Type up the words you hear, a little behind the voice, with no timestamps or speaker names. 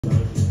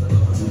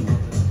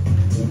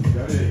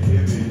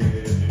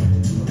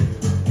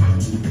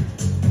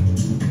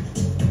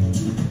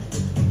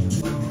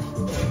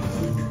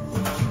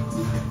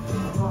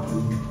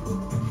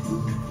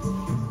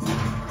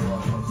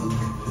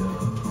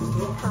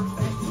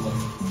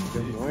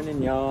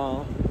morning,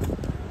 y'all.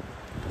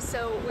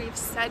 So we've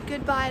said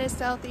goodbye to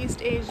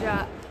Southeast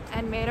Asia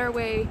and made our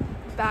way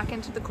back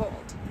into the cold.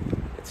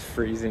 It's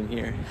freezing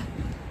here.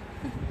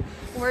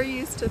 We're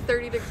used to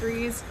 30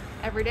 degrees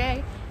every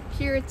day.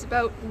 Here it's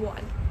about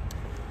 1.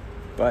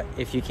 But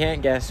if you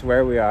can't guess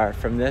where we are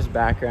from this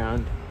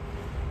background,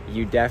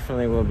 you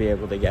definitely will be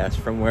able to guess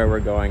from where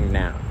we're going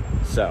now.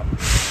 So,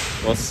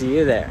 we'll see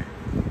you there.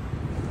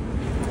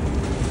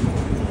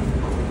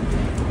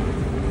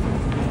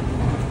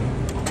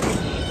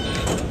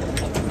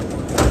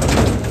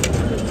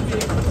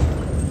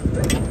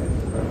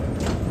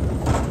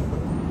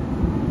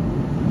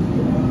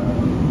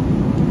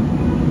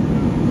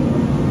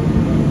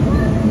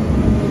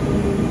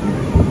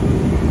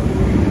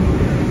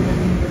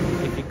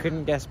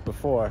 Couldn't guess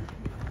before,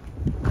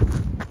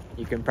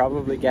 you can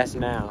probably guess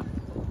now.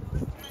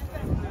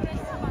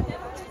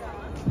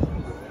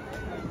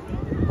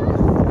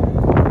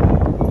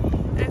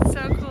 It's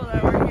so cool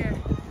that we're here.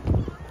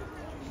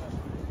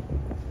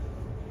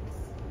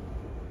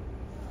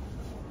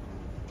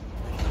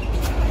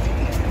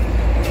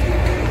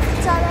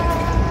 Ta-da!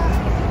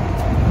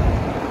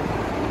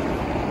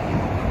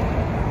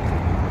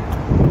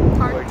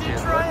 Would you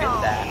look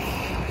at that?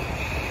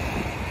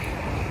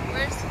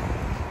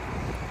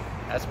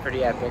 That's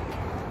pretty epic.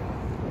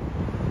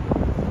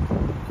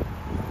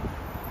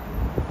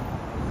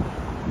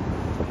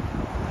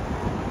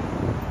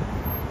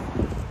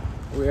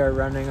 We are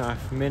running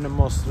off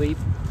minimal sleep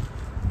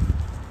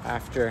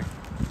after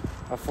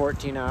a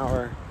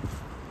 14-hour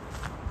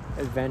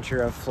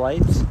adventure of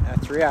flights, a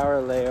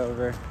 3-hour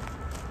layover,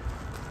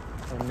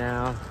 and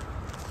now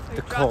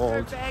the cold. We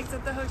dropped our bags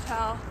at the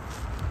hotel.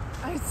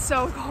 It's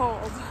so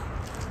cold.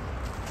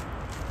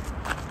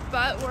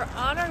 But we're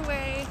on our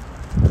way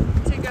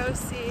to go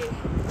see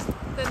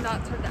the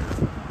Notre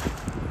Dame.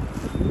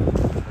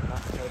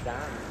 Notre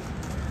Dame.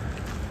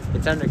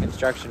 It's under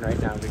construction right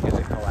now because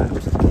it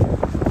collapsed.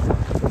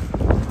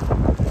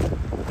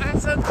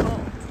 It's so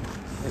cold.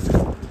 It's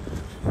cold.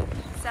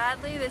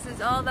 Sadly, this is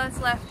all that's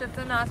left of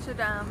the Notre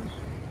Dame.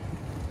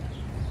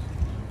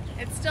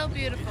 It's still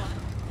beautiful.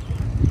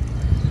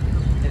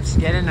 It's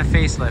getting a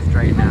facelift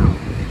right now.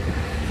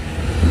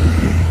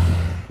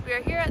 We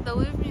are here at the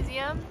Louvre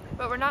Museum,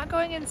 but we're not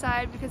going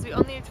inside because we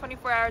only have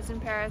 24 hours in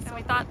Paris, and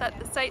we thought that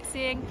the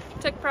sightseeing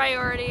took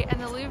priority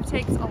and the Louvre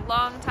takes a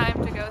long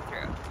time to go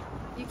through.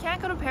 You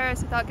can't go to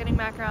Paris without getting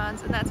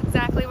macarons, and that's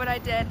exactly what I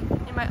did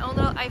in my own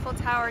little Eiffel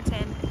Tower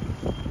tin.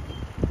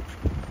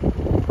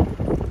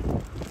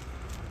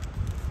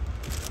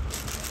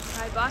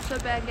 I bought a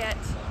baguette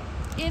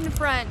in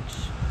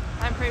French.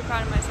 I'm pretty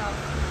proud of myself.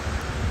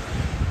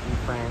 In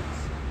France.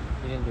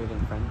 You didn't do it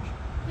in French?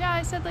 Yeah,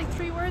 I said like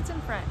 3 words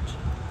in French.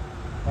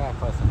 Yeah,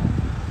 close enough.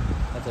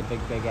 That's a big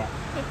baguette.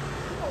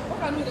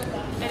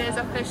 It is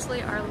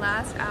officially our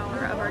last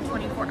hour of our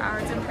 24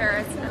 hours in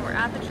Paris, and we're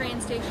at the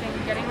train station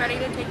getting ready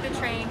to take the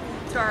train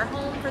to our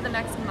home for the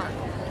next month.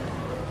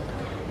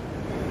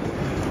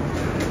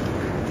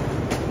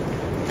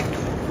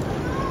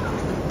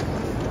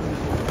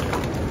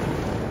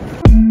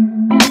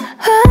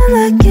 I'm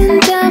looking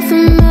down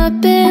from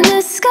up in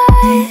the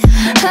sky.